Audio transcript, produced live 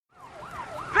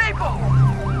People,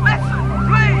 listen,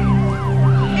 please.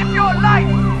 If your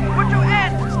life were to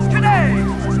end today,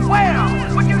 where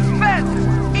would you spend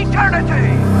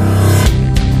eternity?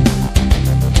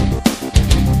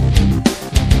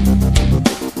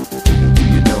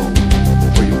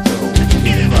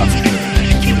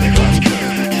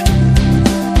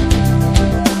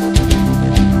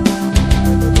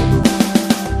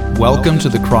 Welcome to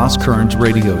the Cross Currents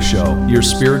Radio Show, your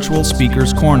spiritual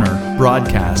speaker's corner,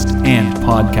 broadcast, and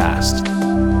podcast.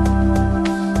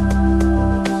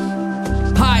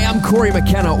 Hi, I'm Corey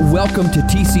McKenna. Welcome to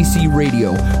TCC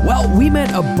Radio. Well, we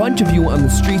met a bunch of you on the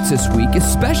streets this week,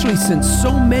 especially since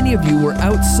so many of you were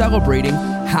out celebrating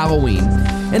Halloween.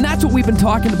 And that's what we've been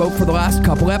talking about for the last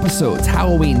couple episodes.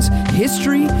 Halloween's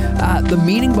history, the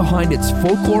meaning behind its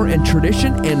folklore and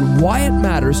tradition, and why it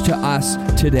matters to us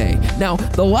today. Now,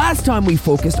 the last time we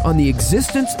focused on the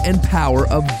existence and power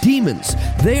of demons.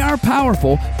 They are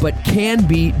powerful, but can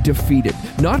be defeated.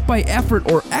 Not by effort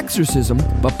or exorcism,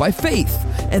 but by faith.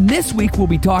 And this week we'll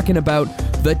be talking about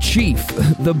the chief,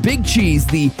 the big cheese,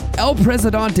 the El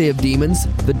Presidente of demons,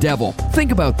 the devil.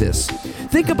 Think about this.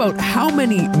 Think about how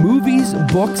many movies,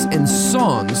 books, and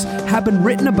songs have been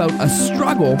written about a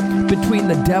struggle between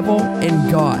the devil and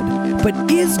God.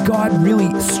 But is God really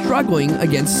struggling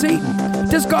against Satan?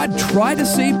 Does God try to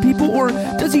save people, or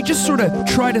does he just sort of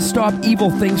try to stop evil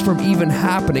things from even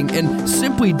happening and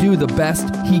simply do the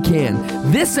best he can?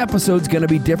 This episode's going to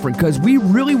be different because we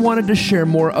really wanted to share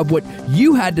more of what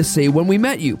you had to say when we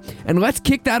met you. And let's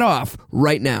kick that off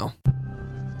right now.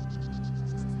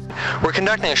 We're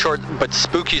conducting a short but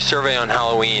spooky survey on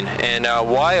Halloween, and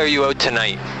why are you out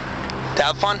tonight? To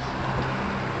have fun.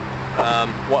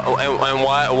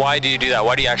 Why do you do that?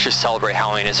 Why do you actually celebrate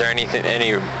Halloween? Is there any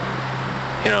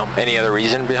other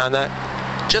reason behind that?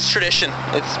 Just tradition.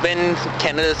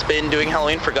 Canada's been doing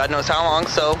Halloween for God knows how long,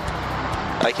 so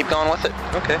I keep going with it.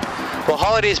 Okay. Well,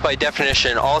 holidays by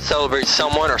definition all celebrate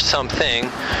someone or something.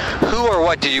 Who or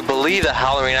what do you believe that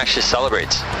Halloween actually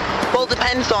celebrates? Well, it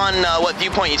depends on what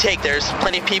viewpoint you take. There's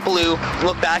plenty of people who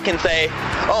look back and say,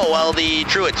 oh, well, the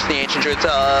Druids, the ancient Druids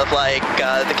of,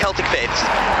 the Celtic faiths,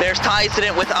 there's ties in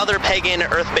it with other pagan,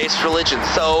 earth-based religions.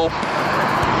 So,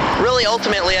 really,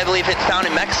 ultimately, I believe it's found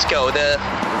in Mexico.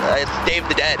 It's Day of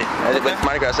the Dead with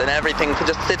Mardi Gras and everything.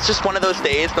 It's just one of those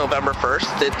days, November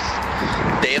 1st. It's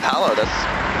Day of Hallow. That's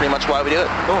pretty much why we do it.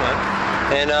 Cool, man.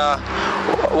 And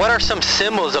what are some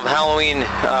symbols of Halloween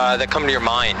that come to your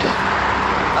mind?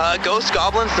 Ghosts,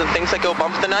 goblins, and things that go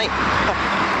bump the night.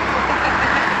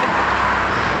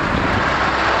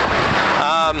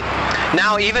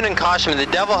 Now, even in costume, the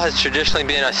devil has traditionally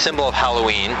been a symbol of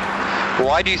Halloween.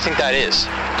 Why do you think that is?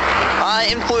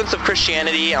 Influence of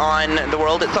Christianity on the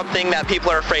world. It's something that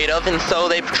people are afraid of, and so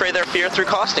they portray their fear through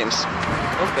costumes.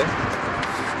 Okay.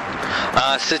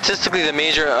 Statistically, the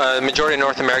majority of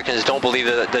North Americans don't believe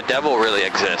that the devil really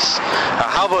exists.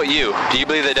 How about you? Do you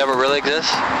believe the devil really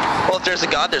exists? Well, if there's a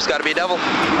God, there's got to be a devil.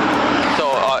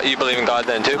 So you believe in God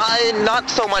then too? Not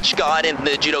so much God in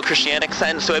the Judeo-Christianic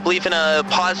sense. So I believe in a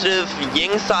positive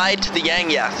yin side to the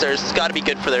yang. Yes, there's got to be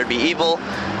good for there to be evil,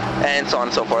 and so on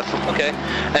and so forth. Okay.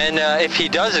 And if he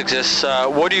does exist,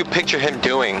 what do you picture him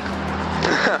doing?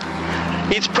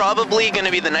 He's probably going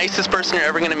to be the nicest person you're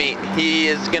ever going to meet. He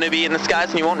is going to be in the skies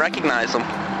and you won't recognize him.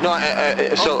 No,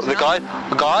 the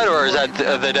God, or is that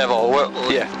the devil?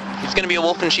 Yeah. He's going to be a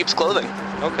wolf in sheep's clothing.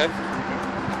 Okay.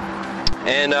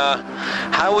 And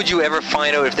how would you ever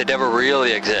find out if the devil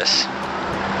really exists?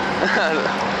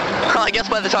 Well, I guess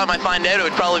by the time I find out, it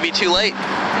would probably be too late.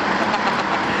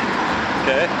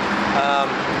 Okay.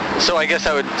 So I guess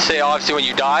I would say, obviously, when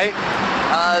you die?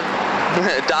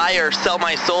 Die or sell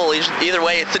my soul. Either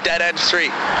way, it's a dead-end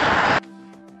street.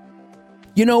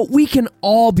 You know, we can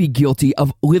all be guilty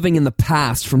of living in the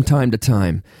past from time to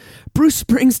time. Bruce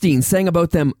Springsteen sang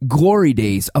about them glory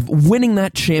days of winning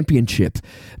that championship,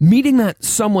 meeting that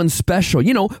someone special,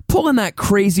 pulling that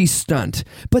crazy stunt.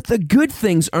 But the good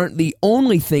things aren't the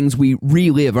only things we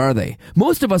relive, are they?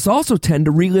 Most of us also tend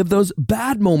to relive those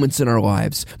bad moments in our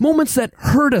lives, moments that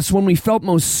hurt us when we felt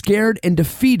most scared and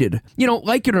defeated.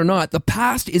 Like it or not, the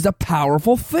past is a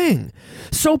powerful thing.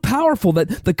 So powerful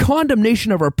that the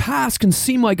condemnation of our past can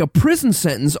seem like a prison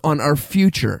sentence on our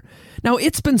future. Now,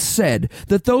 it's been said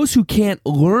that those who can't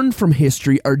learn from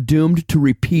history are doomed to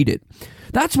repeat it.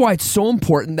 That's why it's so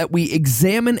important that we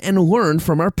examine and learn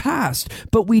from our past.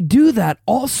 But we do that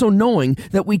also knowing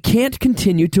that we can't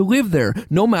continue to live there,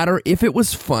 no matter if it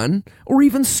was fun or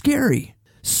even scary.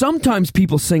 Sometimes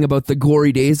people sing about the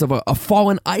glory days of a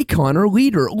fallen icon or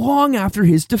leader long after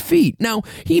his defeat. Now,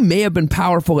 he may have been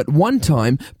powerful at one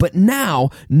time, but now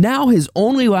his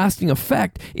only lasting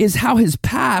effect is how his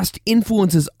past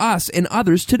influences us and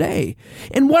others today.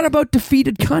 And what about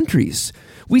defeated countries?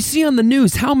 We see on the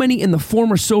news how many in the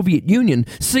former Soviet Union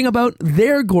sing about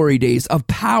their glory days of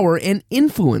power and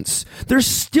influence. They're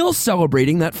still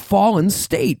celebrating that fallen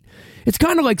state. It's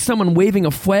kind of like someone waving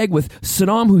a flag with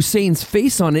Saddam Hussein's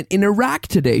face on it in Iraq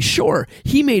today. Sure,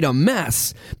 he made a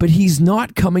mess, but he's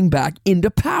not coming back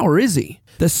into power, is he?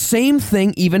 The same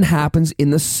thing even happens in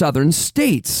the southern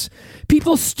states.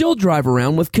 People still drive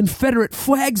around with Confederate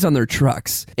flags on their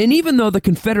trucks. And even though the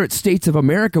Confederate States of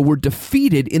America were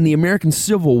defeated in the American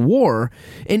Civil War,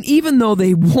 and even though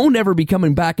they won't ever be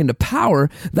coming back into power,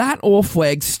 that old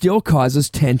flag still causes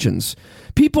tensions.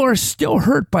 People are still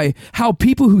hurt by how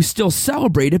people who still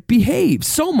celebrate it behave,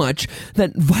 so much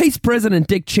that Vice President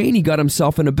Dick Cheney got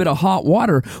himself in a bit of hot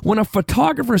water when a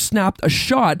photographer snapped a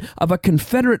shot of a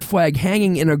Confederate flag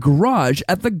hanging in a garage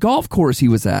at the golf course he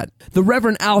was at. The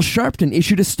Reverend Al Sharpton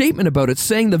issued a statement about it,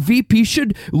 saying the VP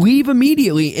should leave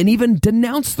immediately and even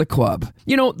denounce the club.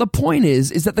 You know, the point is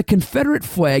that the Confederate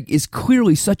flag is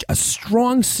clearly such a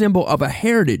strong symbol of a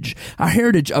heritage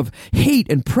of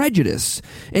hate and prejudice.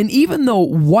 And even though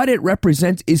what it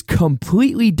represents is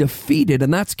completely defeated,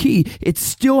 and that's key, it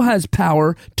still has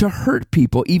power to hurt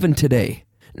people even today.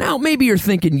 Now, maybe you're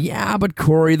thinking, yeah, but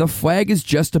Corey, the flag is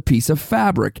just a piece of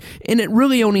fabric, and it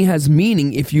really only has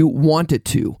meaning if you want it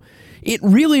to. It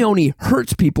really only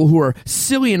hurts people who are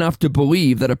silly enough to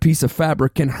believe that a piece of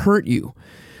fabric can hurt you.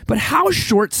 But how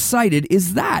short-sighted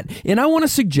is that? And I want to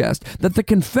suggest that the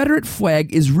Confederate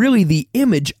flag is really the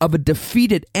image of a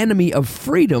defeated enemy of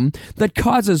freedom that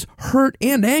causes hurt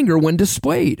and anger when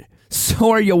displayed. So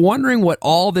are you wondering what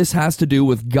all this has to do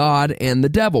with God and the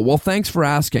devil? Well, thanks for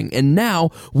asking. And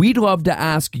now we'd love to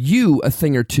ask you a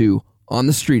thing or two on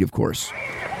the street, of course.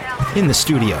 In the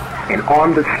studio. And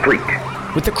on the street.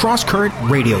 With the Cross Current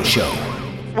Radio Show.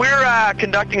 We're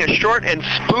conducting a short and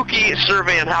spooky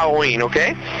survey on Halloween,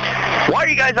 okay? Why are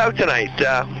you guys out tonight?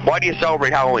 Why do you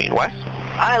celebrate Halloween, Wes?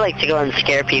 I like to go and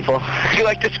scare people. You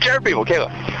like to scare people, Kayla?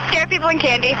 Scare people and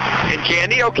candy. And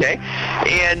candy, okay.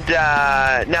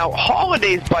 And now,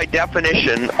 holidays, by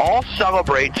definition, all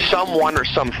celebrate someone or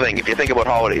something, if you think about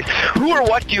holidays. Who or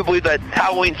what do you believe that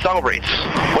Halloween celebrates?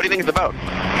 What do you think it's about?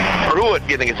 Or who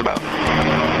do you think it's about?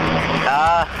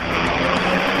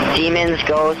 Demons,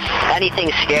 ghosts,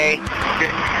 anything scary. Okay.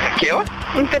 Kayla?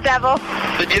 The devil.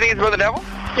 So do you think it's about the devil?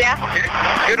 Yeah. Okay.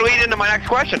 Good lead into my next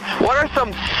question. What are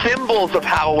some symbols of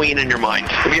Halloween in your mind?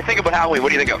 If you think about Halloween, what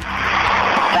do you think of?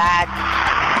 Bats,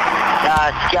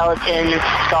 skeletons,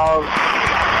 skulls.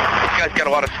 This guy's got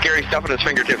a lot of scary stuff at his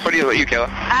fingertips. What do you think about you, Kayla?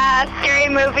 Scary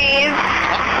movies.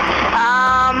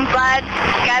 Blood,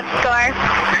 guts, gore.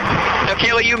 Now,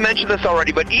 Kayla, you mentioned this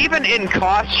already, but even in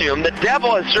costume, the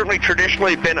devil has certainly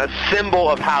traditionally been a symbol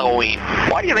of Halloween.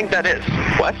 Why do you think that is,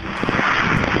 Wes?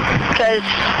 Because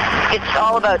it's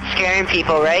all about scaring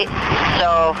people, right?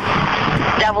 So,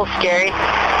 devil's scary.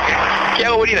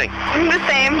 Kayla, what do you think? The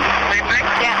same. Same thing?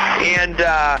 Yeah. And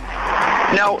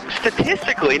now,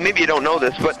 statistically, maybe you don't know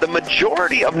this, but the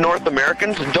majority of North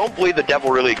Americans don't believe the devil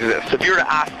really exists. If you were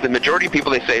to ask the majority of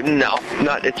people, they say, no,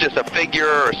 it's just a figure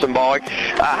or symbolic.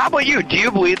 How about you? Do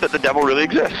you believe that the devil really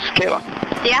exists? Kayla?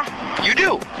 Yeah. You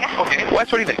do? Yeah. Okay.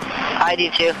 Wes, what do you think? I do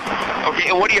too. Okay,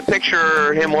 and what do you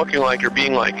picture him looking like or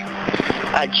being like?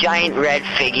 A giant red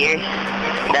figure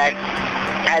that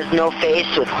has no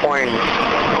face with horns.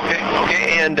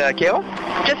 Okay, and Kayla?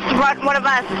 Just one of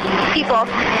us, people.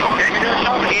 Okay.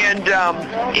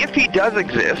 And if he does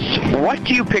exist, what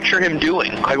do you picture him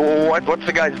doing? Like, what's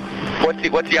the guy's?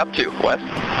 What's he up to, Wes?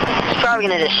 He's probably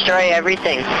going to destroy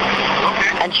everything.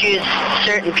 Okay. And choose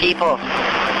certain people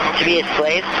to be his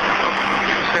slaves.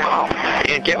 Wow.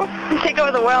 And Kayla? Take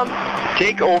over the world.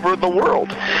 Take over the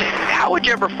world. How would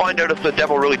you ever find out if the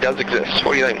devil really does exist?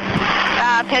 What do you think?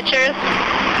 Pictures.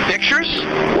 Pictures?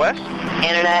 Wes?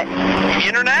 Internet.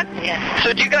 Internet? Yeah.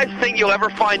 So do you guys think you'll ever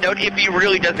find out if he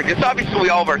really does exist? Obviously, we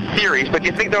all have our theories, but do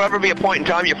you think there'll ever be a point in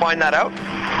time you find that out?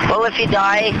 Well, if you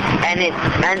die and it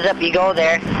ends up you go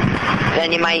there,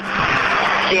 then you might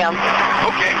see him.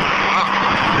 Okay.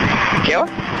 Kayla?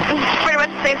 It's pretty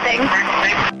much the same thing.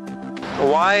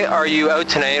 Why are you out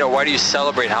tonight, or why do you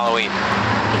celebrate Halloween?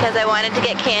 Because I wanted to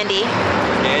get candy.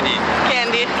 Candy.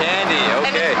 Candy. Candy, okay.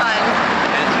 And it's fun.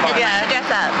 And it's fun. Yeah, dress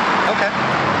up. Okay.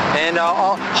 And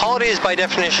all holidays, by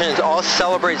definition, all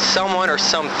celebrate someone or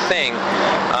something.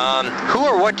 Who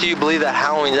or what do you believe that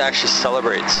Halloween actually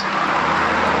celebrates?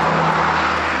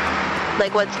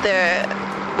 Like, what's their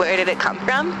where did it come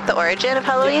from? The origin of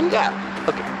Halloween? Yeah.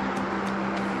 Okay.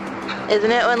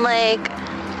 Isn't it when, like...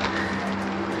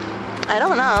 I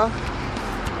don't know.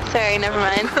 Sorry, never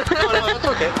mind. No, that's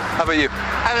okay. How about you?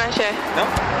 I'm not sure. No?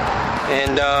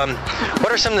 And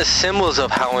what are some of the symbols of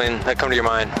Halloween that come to your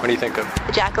mind? What do you think of?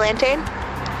 Jack-o'-lantern?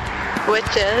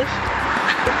 Witches?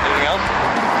 Anything else?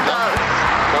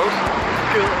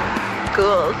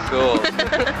 Ghosts? Ghouls?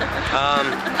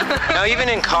 Now, even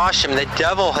in costume, the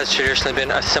devil has traditionally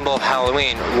been a symbol of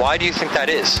Halloween. Why do you think that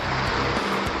is?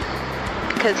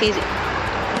 Because he's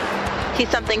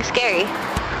something scary.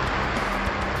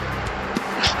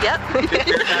 Yep.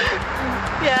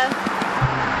 Yeah.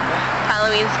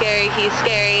 Halloween's scary, he's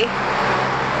scary.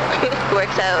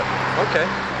 Works out. Okay.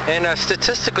 And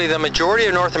statistically, the majority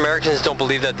of North Americans don't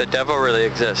believe that the devil really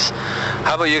exists.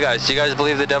 How about you guys? Do you guys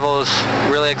believe the devil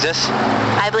really exists?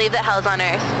 I believe that hell's on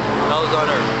earth. Hell's on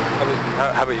earth.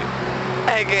 How about you?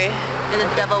 I agree. And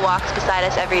the devil walks beside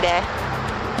us every day.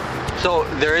 So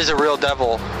there is a real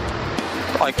devil.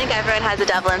 I think everyone has a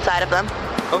devil inside of them.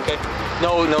 Okay.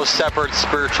 No separate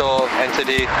spiritual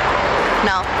entity?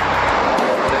 No.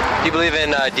 Do you believe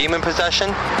in demon possession?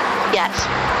 Yes.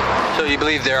 So you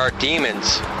believe there are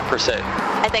demons, per se?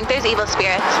 I think there's evil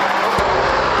spirits.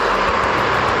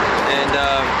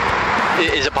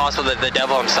 And is it possible that the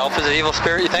devil himself is an evil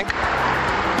spirit, you think?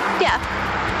 Yeah.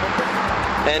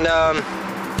 And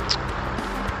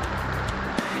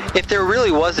if there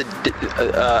really was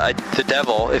the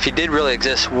devil, if he did really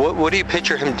exist, what do you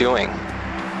picture him doing?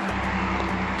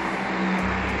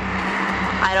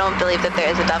 I don't believe that there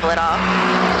is a devil at all.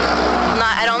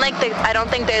 I don't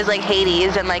think there's like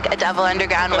Hades and like a devil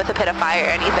underground with a pit of fire or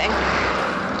anything.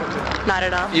 Not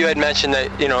at all. You had mentioned that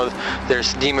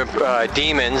there's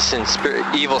demons and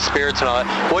evil spirits and all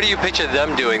that. What do you picture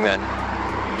them doing then?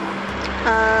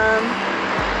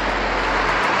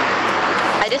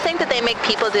 I just think that they make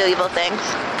people do evil things.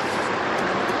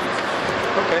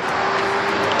 Okay.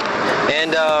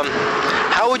 And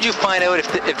how would you find out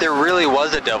if there really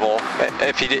was a devil,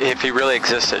 if he really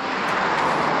existed?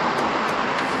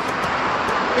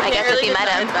 I guess if you met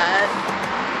him.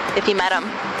 If you met him.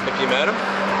 If you met him?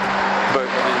 But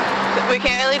we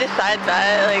can't really decide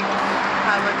that, like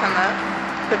how it would come up.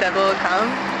 The devil would come.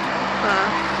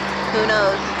 Who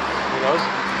knows?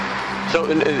 So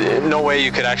no way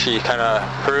you could actually kind of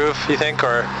prove, you think,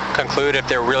 or conclude if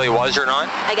there really was or not?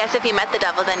 I guess if you met the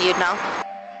devil, then you'd know.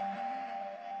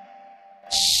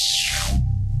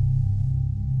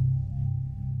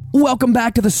 Welcome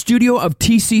back to the studio of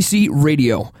TCC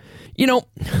Radio.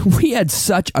 We had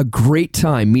such a great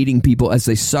time meeting people as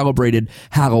they celebrated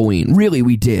Halloween. Really,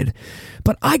 we did.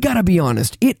 But I gotta be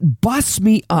honest, it busts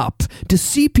me up to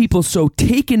see people so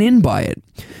taken in by it.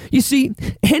 You see,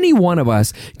 any one of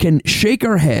us can shake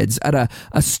our heads at a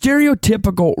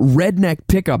stereotypical redneck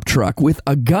pickup truck with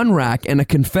a gun rack and a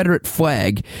Confederate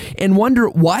flag and wonder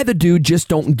why the dude just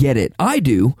don't get it. I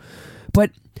do.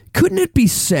 But couldn't it be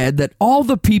said that all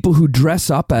the people who dress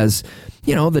up as,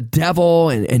 the devil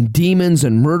and demons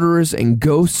and murderers and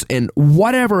ghosts and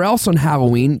whatever else on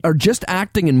Halloween are just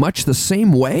acting in much the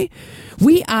same way?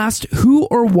 We asked who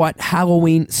or what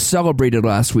Halloween celebrated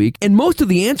last week, and most of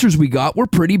the answers we got were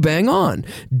pretty bang on.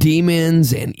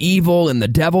 Demons and evil and the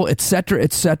devil, etc.,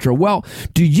 etc. Well,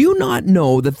 do you not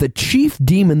know that the chief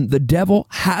demon, the devil,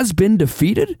 has been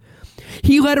defeated?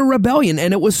 He led a rebellion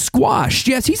and it was squashed.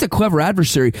 Yes, he's a clever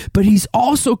adversary, but he's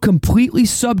also completely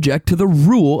subject to the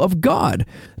rule of God.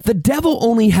 The devil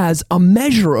only has a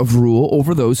measure of rule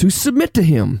over those who submit to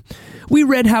him. We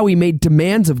read how he made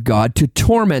demands of God to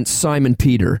torment Simon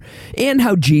Peter, and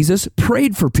how Jesus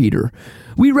prayed for Peter.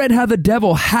 We read how the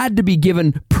devil had to be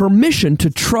given permission to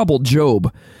trouble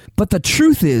Job. But the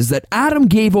truth is that Adam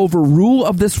gave over rule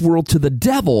of this world to the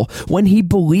devil when he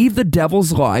believed the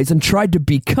devil's lies and tried to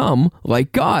become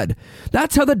like God.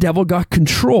 That's how the devil got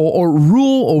control or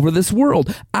rule over this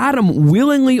world. Adam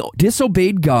willingly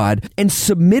disobeyed God and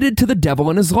submitted to the devil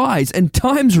and his lies. And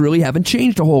times really haven't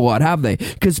changed a whole lot, have they?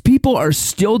 Because people are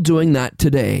still doing that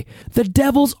today. The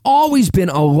devil's always been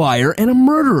a liar and a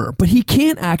murderer, but he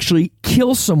can't actually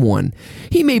kill someone.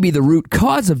 He may be the root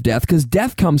cause of death because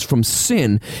death comes from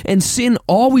sin. And sin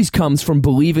always comes from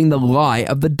believing the lie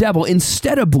of the devil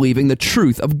instead of believing the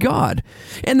truth of God.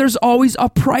 And there's always a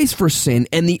price for sin,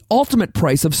 and the ultimate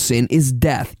price of sin is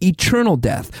death, eternal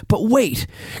death. But wait,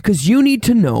 because you need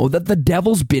to know that the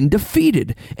devil's been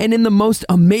defeated, and in the most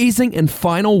amazing and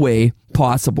final way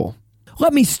possible.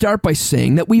 Let me start by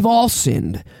saying that we've all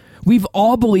sinned. We've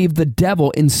all believed the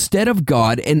devil instead of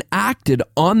God and acted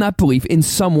on that belief in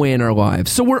some way in our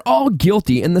lives. So we're all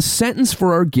guilty, and the sentence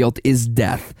for our guilt is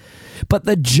death. But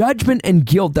the judgment and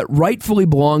guilt that rightfully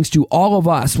belongs to all of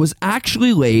us was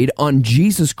actually laid on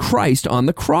Jesus Christ on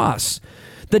the cross.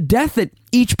 The death that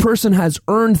each person has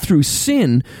earned through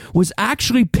sin was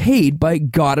actually paid by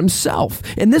God himself.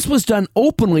 And this was done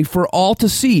openly for all to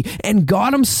see. And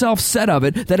God himself said of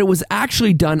it that it was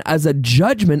actually done as a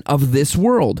judgment of this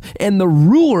world and the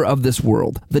ruler of this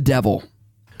world, the devil.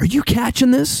 Are you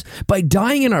catching this? By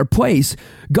dying in our place,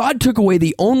 God took away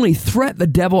the only threat the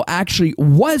devil actually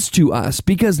was to us,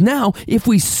 because now if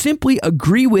we simply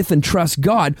agree with and trust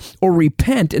God or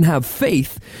repent and have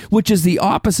faith, which is the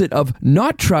opposite of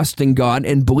not trusting God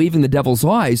and believing the devil's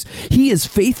lies, he is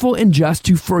faithful and just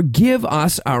to forgive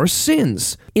us our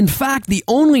sins. In fact, the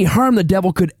only harm the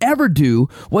devil could ever do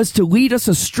was to lead us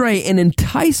astray and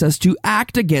entice us to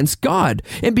act against God.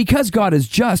 And because God is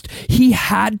just, he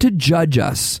had to judge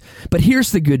us. But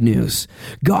here's the good news.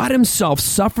 God himself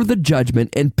suffered the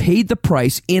judgment and paid the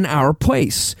price in our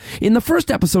place. In the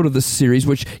first episode of this series,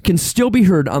 which can still be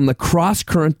heard on the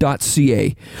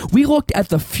crosscurrent.ca, we looked at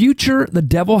the future the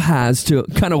devil has to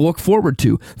kind of look forward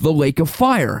to, the lake of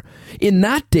fire. In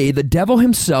that day, the devil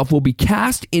himself will be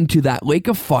cast into that lake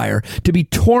of fire to be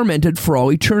tormented for all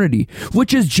eternity,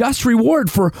 which is just reward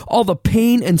for all the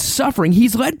pain and suffering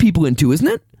he's led people into, isn't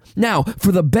it? Now,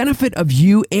 for the benefit of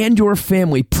you and your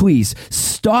family, please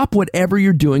stop whatever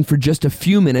you're doing for just a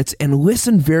few minutes and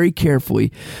listen very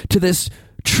carefully to this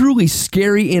truly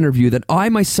scary interview that I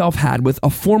myself had with a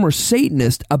former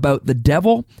Satanist about the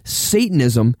devil,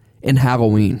 Satanism, and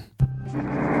Halloween.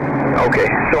 Okay,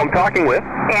 so I'm talking with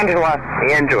Angela.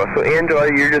 So Angela,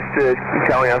 you're just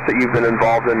telling us that you've been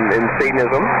involved in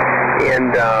Satanism,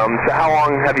 and so how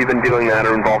long have you been doing that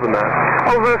or involved in that?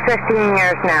 Over 15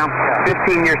 years now.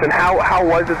 15 years, and how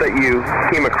was it that you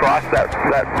came across that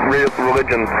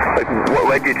religion? Like, what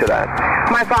led you to that?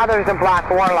 My father's a black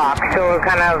warlock, so it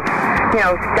kind of,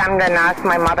 stemmed in us.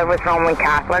 My mother was Roman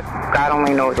Catholic. God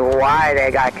only knows why they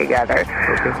got together.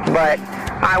 Okay. But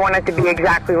I wanted to be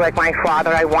exactly like my father.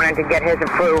 I wanted to get his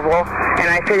approval, and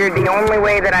I figured the only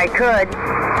way that I could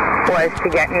was to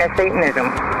get into Satanism.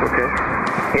 Okay.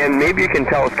 And maybe you can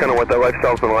tell us kind of what that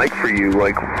lifestyle's been like for you,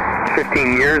 like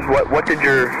 15 years. What did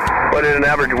an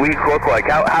average week look like?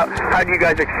 How do you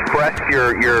guys express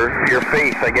your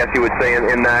faith, I guess you would say,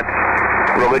 in that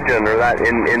religion or that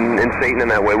in Satan in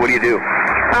that way? What do you do?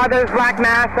 There's Black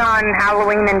Mass on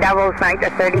Halloween and Devil's Night,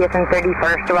 the 30th and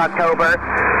 31st of October.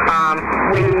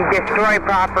 We destroy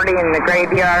property in the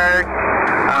graveyard.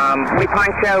 We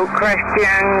punch out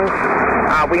Christians.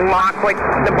 We mock what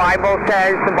the Bible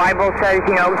says. The Bible says,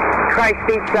 Christ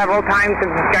speaks several times of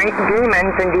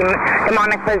demons and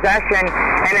demonic possession,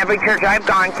 and every church I've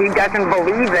gone to doesn't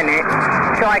believe in it.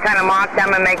 So I kind of mock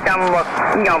them and make them look,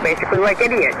 basically like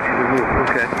idiots.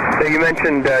 Mm-hmm. Okay. So you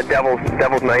mentioned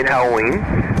Devil's Night, Halloween.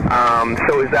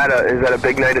 So is that a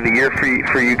big night of the year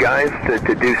for you guys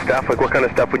to do stuff? Like, what kind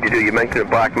of stuff would you do? You mentioned a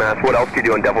Black Mass. What else do you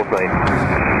do on Devil's Night?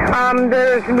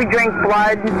 We drink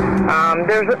blood.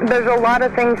 There's a lot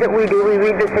of things that we do. We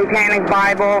read the Satanic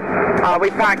Bible. We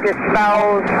practice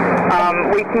spells.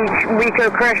 We teach weaker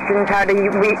Christians how to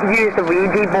use the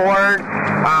Ouija board.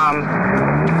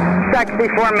 Sex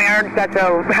before marriage, that's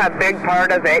a big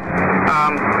part of it.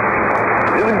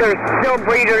 There's still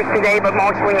breeders today, but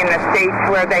mostly in the States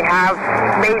where they have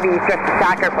babies just to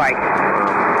sacrifice.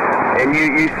 And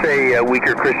you say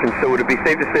weaker Christians, so would it be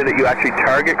safe to say that you actually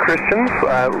target Christians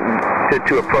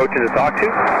to approach and to talk to?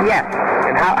 Yes.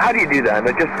 And how do you do that?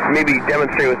 Like, just maybe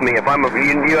demonstrate with me. If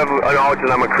you have a knowledge that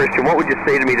I'm a Christian, what would you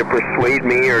say to me to persuade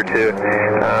me or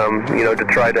to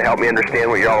try to help me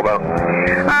understand what you're all about?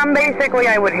 Basically,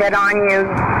 I would hit on you,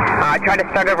 try to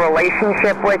start a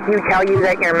relationship with you, tell you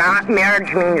that your marriage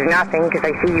means nothing because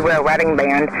I see you wear a wedding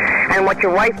band, and what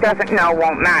your wife doesn't know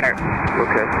won't matter.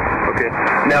 Okay.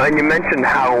 Now, and you mentioned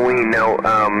Halloween. Now,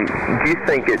 do you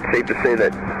think it's safe to say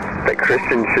that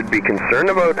Christians should be concerned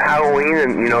about Halloween?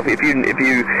 And if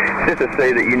you sit to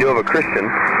say that you knew of a Christian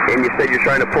and you said you're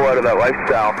trying to pull out of that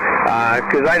lifestyle,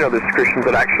 because I know there's Christians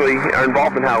that actually are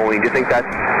involved in Halloween. Do you think that's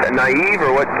naive,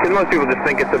 or what? Because most people just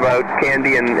think it's about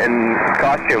candy and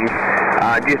costumes.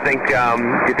 Do you think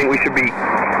we should be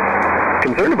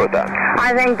concerned about that?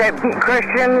 I think that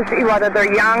Christians, whether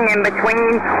they're young, in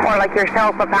between, or like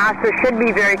yourself, a pastor, should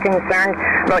be very concerned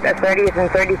about the 30th and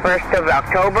 31st of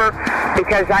October,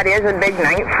 because that is a big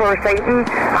night for Satan.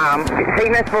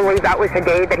 Satanists believe that was the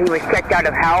day that he was kicked out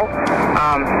of hell.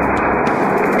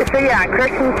 So yeah,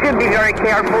 Christians should be very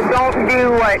careful. Don't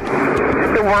do what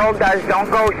the world does. Don't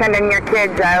go sending your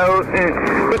kids out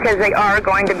because they are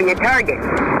going to be a target.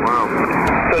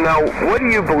 Wow. So now, what do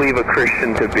you believe a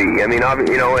Christian to be? I mean,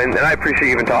 you know, and I appreciate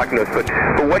you even talking to us, but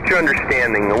what's your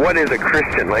understanding? What is a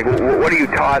Christian? Like, what are you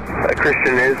taught a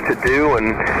Christian is to do,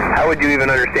 and how would you even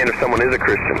understand if someone is a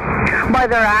Christian? By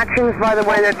their actions, by the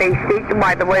way that they speak,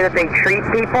 by the way that they treat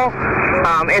people.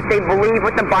 If they believe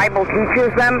what the Bible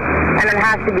teaches them, and it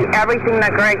has to be everything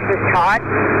that Christ has taught,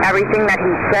 everything that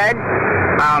he said.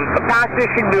 A pastor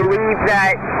should believe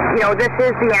that, you know, this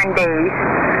is the end days,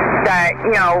 that,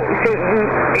 you know, Satan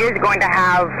is going to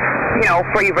have, you know,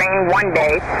 free reign one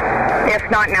day. If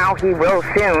not now, he will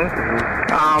soon.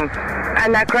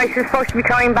 And that Christ is supposed to be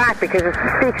coming back, because it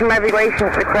speaks in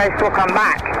Revelations that Christ will come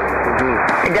back.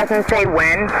 It doesn't say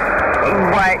when,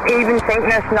 but even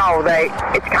Satanists know that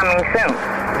it's coming soon,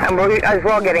 and we're as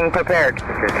well getting prepared.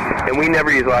 And we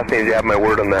never use last names, you have my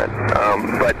word on that.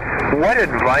 But what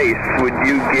advice would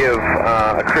you give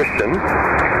a Christian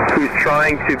who's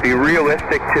trying to be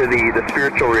realistic to the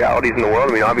spiritual realities in the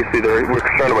world? I mean, obviously we're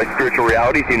concerned about spiritual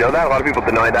realities, you know that? A lot of people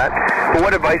deny that. But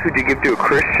what advice would you give to a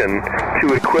Christian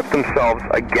to equip themselves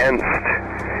against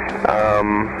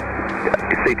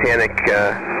satanic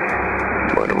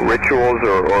rituals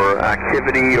or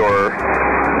activity, or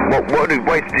what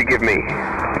advice would you give me?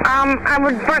 I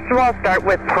would first of all start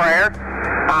with prayer.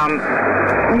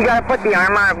 You got to put the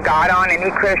armor of God on. Any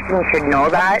Christian should know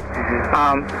that,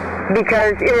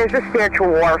 because it is a spiritual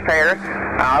warfare.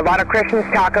 A lot of Christians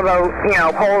talk about, you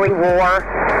know, holy war,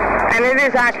 and it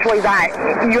is actually that.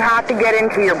 You have to get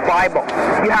into your Bible.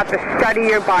 You have to study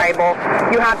your Bible.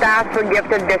 You have to ask for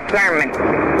gift of discernment.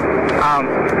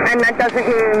 And that doesn't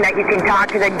mean that you can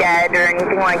talk to the dead or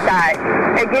anything like that.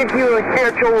 It gives you a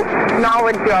spiritual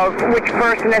knowledge of which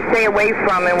person to stay away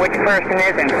from and which person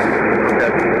isn't.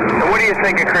 So what do you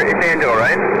think of it's Angelo,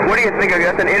 right? What do you think of,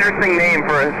 that's an interesting name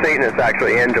for a Satanist,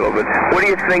 actually, Angelo, but what do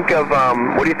you think of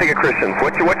Christians?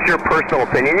 What's your personal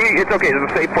opinion? It's okay, it's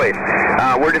a safe place.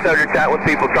 We're just out here chatting with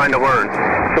people trying to learn.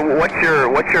 So what's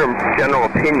your general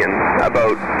opinion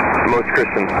about most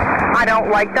Christians? I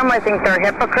don't like them. I think they're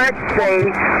hypocrites. They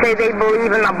say they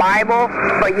believe in the Bible,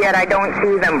 but yet I don't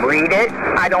see them read it.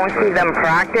 I don't see them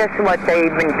practice what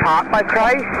they've been taught by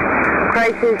Christ.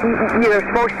 Christ is, you're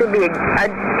supposed to be a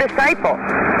disciple,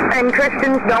 and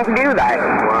Christians don't do that.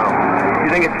 Wow. You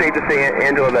think it's safe to say,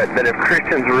 Angela, that if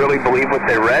Christians really believe what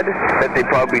they read, that they'd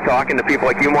probably be talking to people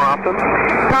like you more often?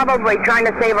 Probably trying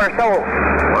to save our souls.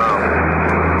 Wow.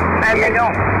 And they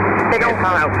don't. They don't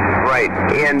come out. Right.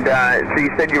 And so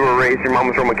you said you were raised, your mom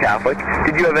was Roman Catholic.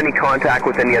 Did you have any contact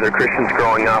with any other Christians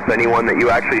growing up? Anyone that you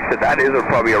actually said, that is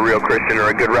probably a real Christian or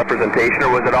a good representation,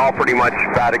 or was it all pretty much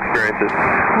bad experiences?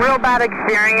 Real bad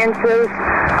experiences.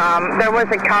 There was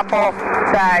a couple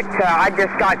that I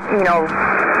just got, you know,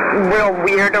 real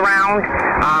weird around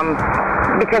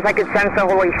because I could sense the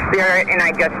Holy Spirit, and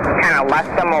I just kind of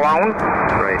left them alone.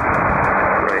 Right.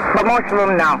 Right. But most of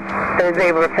them, no.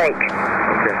 They were fake.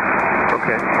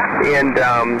 Okay. And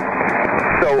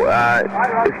so,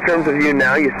 in terms of you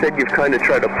now, you said you've kind of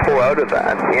tried to pull out of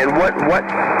that. And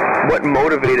what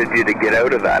motivated you to get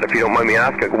out of that, if you don't mind me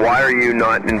asking? Why are you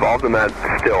not involved in that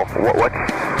still? What's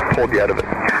pulled you out of it?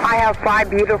 I have 5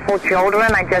 beautiful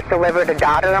children. I just delivered a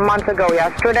daughter a month ago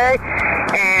yesterday,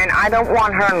 and I don't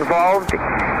want her involved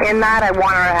in that. I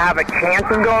want her to have a chance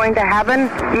of going to heaven,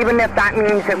 even if that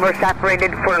means that we're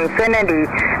separated for infinity.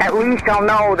 At least I'll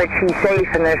know that she's safe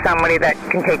and there's somebody that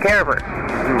can take care of her.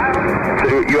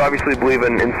 So you obviously believe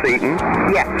in Satan?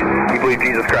 Yes. You believe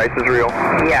Jesus Christ is real?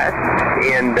 Yes.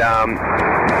 And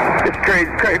it's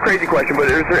a crazy question, but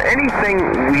is there anything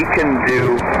we can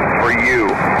do for you?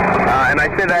 And I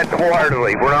say that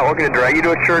wholeheartedly. We're not looking to drag you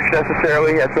to a church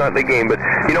necessarily. That's not the game. But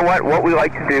you know what? What we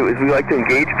like to do is we like to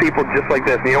engage people just like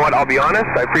this. And you know what? I'll be honest.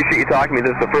 I appreciate you talking to me.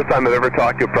 This is the first time I've ever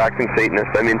talked to a practicing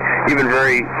Satanist. I mean,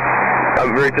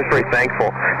 I'm very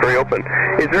thankful, very open.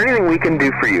 Is there anything we can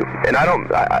do for you? And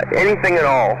anything at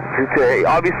all.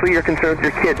 Obviously, you're concerned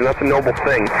with your kids, and that's a noble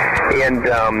thing. And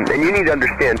you need to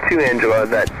understand too, Angela,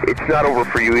 that it's not over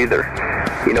for you either.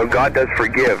 You know, God does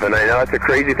forgive, and I know that's a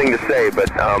crazy thing to say, but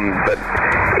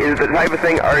is the type of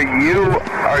thing. Are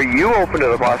you open to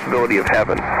the possibility of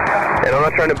heaven? And I'm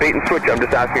not trying to bait and switch. I'm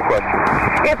just asking a question.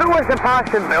 If it was a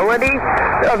possibility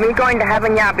of me going to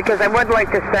heaven, yeah, because I would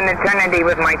like to spend eternity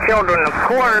with my children, of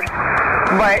course.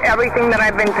 But everything that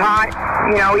I've been taught,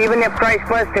 you know, even if Christ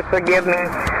was to forgive me,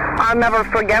 I'll never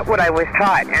forget what I was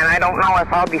taught, and I don't know if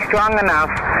I'll be strong enough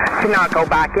to not go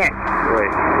back in.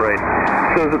 Right.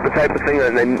 So is it the type of thing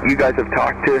that then you guys have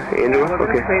talked to Angela?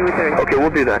 Okay, we'll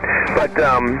do that. But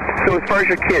So as far as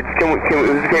your kids, is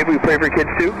it okay if we pray for kids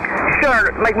too?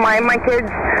 Sure. Like my kids,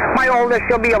 my oldest,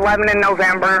 she'll be 11 in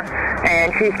November,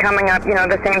 and she's coming up,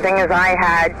 the same thing as I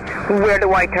had. Where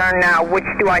do I turn now? Which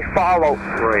do I follow?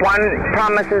 Right. One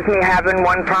promises me heaven,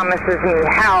 one promises me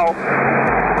hell.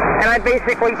 And I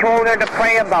basically told her to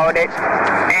pray about it,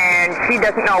 and she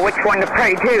doesn't know which one to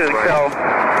pray to, right. So...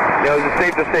 Now, is it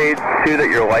safe to say, too,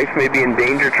 that your life may be in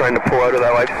danger trying to pull out of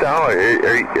that lifestyle? Are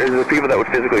there people that would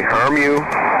physically harm you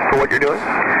for what you're doing?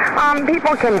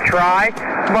 People can try,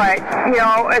 but,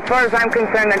 as far as I'm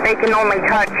concerned, that they can only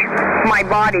touch my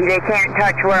body. They can't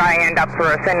touch where I end up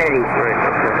for affinity.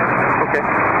 Right, okay.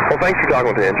 Well, thanks for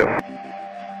talking to Angel.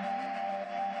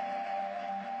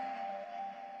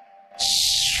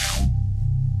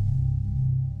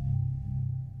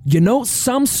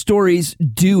 Some stories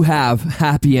do have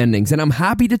happy endings, and I'm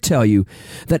happy to tell you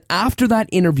that after that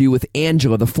interview with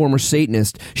Angela, the former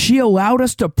Satanist, she allowed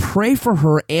us to pray for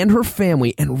her and her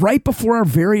family, and right before our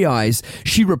very eyes,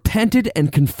 she repented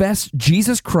and confessed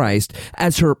Jesus Christ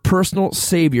as her personal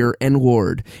Savior and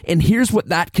Lord. And here's what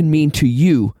that can mean to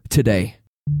you today.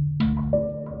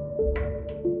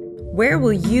 Where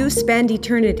will you spend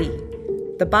eternity?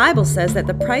 The Bible says that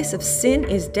the price of sin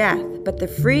is death, but the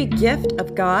free gift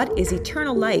of God is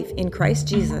eternal life in Christ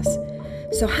Jesus.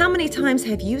 So how many times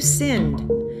have you sinned?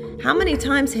 How many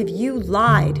times have you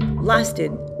lied,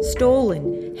 lusted,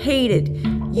 stolen, hated,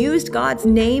 used God's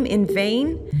name in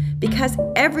vain? Because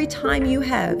every time you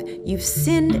have, you've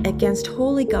sinned against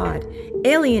holy God,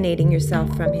 alienating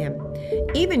yourself from Him.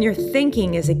 Even your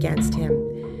thinking is against Him.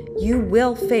 You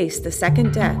will face the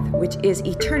second death, which is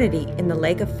eternity in the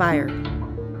lake of fire.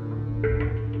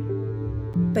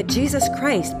 But Jesus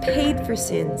Christ paid for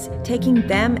sins, taking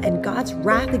them and God's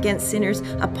wrath against sinners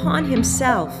upon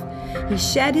Himself. He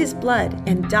shed His blood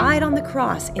and died on the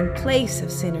cross in place of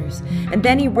sinners. And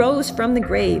then He rose from the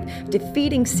grave,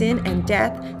 defeating sin and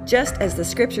death, just as the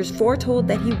Scriptures foretold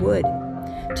that He would.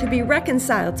 To be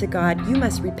reconciled to God, you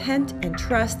must repent and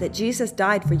trust that Jesus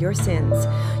died for your sins.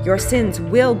 Your sins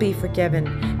will be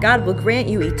forgiven. God will grant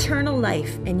you eternal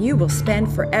life, and you will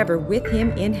spend forever with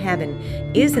Him in heaven.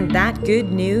 Isn't that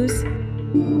good news?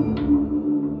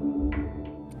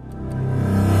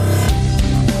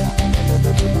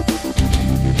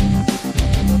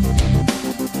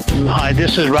 Hi,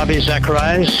 this is Ravi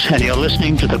Zacharias, and you're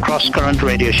listening to the Cross Current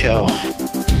Radio Show.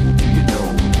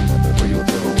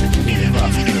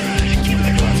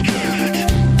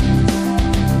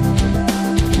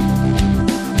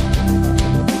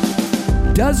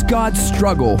 Does God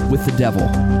struggle with the devil?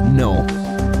 No.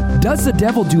 Does the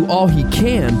devil do all he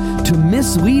can to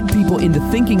mislead people into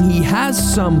thinking he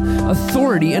has some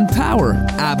authority and power?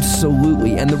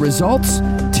 Absolutely. And the results?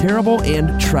 Terrible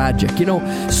and tragic.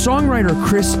 Songwriter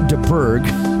Chris de Burgh,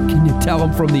 can you tell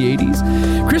him from the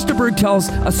 80s? Chris de Burgh tells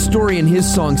a story in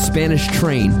his song Spanish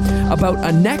Train about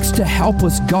a next to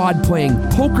helpless God playing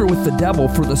poker with the devil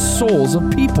for the souls of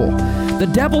people.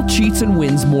 The devil cheats and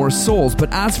wins more souls,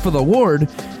 but as for the Lord,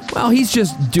 well, He's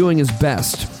just doing His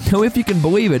best. Now, if you can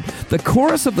believe it, the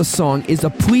chorus of the song is a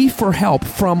plea for help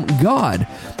from God,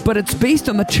 but it's based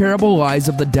on the terrible lies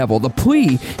of the devil. The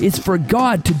plea is for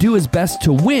God to do His best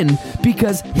to win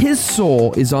because His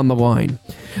soul is on the line.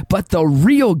 But the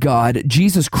real God,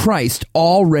 Jesus Christ,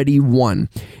 already won.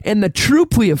 And the true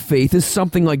plea of faith is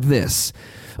something like this.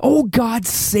 Oh God,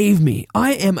 save me.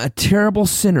 I am a terrible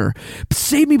sinner.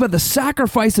 Save me by the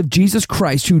sacrifice of Jesus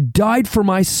Christ, who died for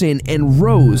my sin and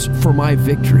rose for my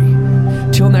victory.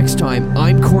 Till next time,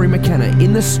 I'm Corey McKenna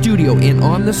in the studio and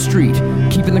on the street,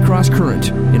 keeping the cross current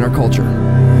in our culture.